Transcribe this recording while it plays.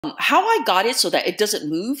How I got it so that it doesn't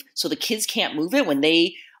move, so the kids can't move it when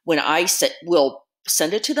I will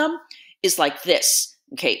send it to them, is like this.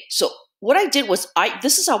 Okay, so what I did was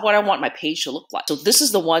this is what I want my page to look like. So this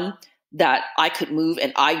is the one that I could move,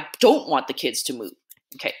 and I don't want the kids to move.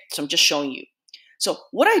 Okay, so I'm just showing you. So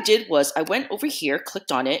what I did was I went over here,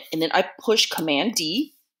 clicked on it, and then I pushed Command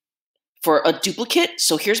D for a duplicate.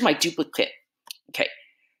 So here's my duplicate. Okay,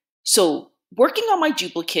 so working on my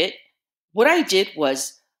duplicate, what I did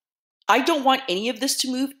was I don't want any of this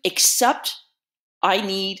to move except I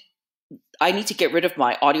need to get rid of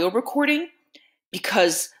my audio recording,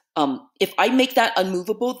 because if I make that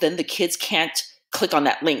unmovable, then the kids can't click on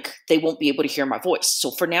that link. They won't be able to hear my voice.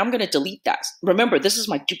 So for now, I'm going to delete that. Remember, this is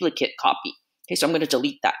my duplicate copy. Okay, so I'm going to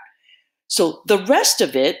delete that. So the rest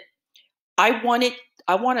of it, I want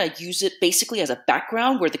to use it basically as a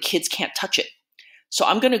background where the kids can't touch it. So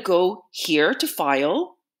I'm going to go here to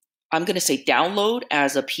File. I'm going to say Download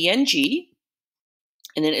as a PNG.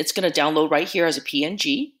 And then it's going to download right here as a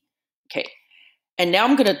PNG. Okay. And now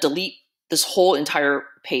I'm going to delete this whole entire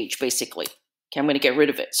page, basically. Okay, I'm going to get rid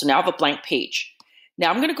of it. So now I have a blank page. Now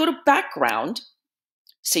I'm going to go to Background,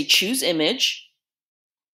 say Choose Image,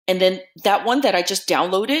 and then that one that I just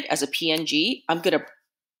downloaded as a PNG, I'm going to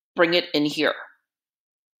bring it in here.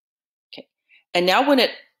 Okay, and now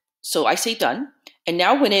so I say Done, and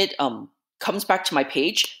now when it comes back to my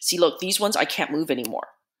page, see, look, these ones I can't move anymore.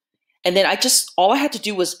 And then all I had to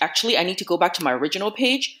do was I need to go back to my original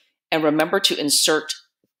page and remember to insert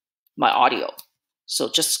my audio. So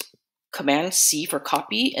just Command C for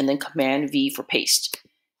copy and then Command V for paste.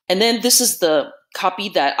 And then this is the copy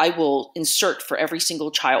that I will insert for every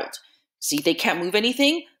single child. See, they can't move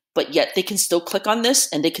anything, but yet they can still click on this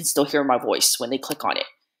and they can still hear my voice when they click on it.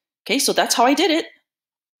 Okay, so that's how I did it.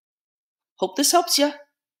 Hope this helps you.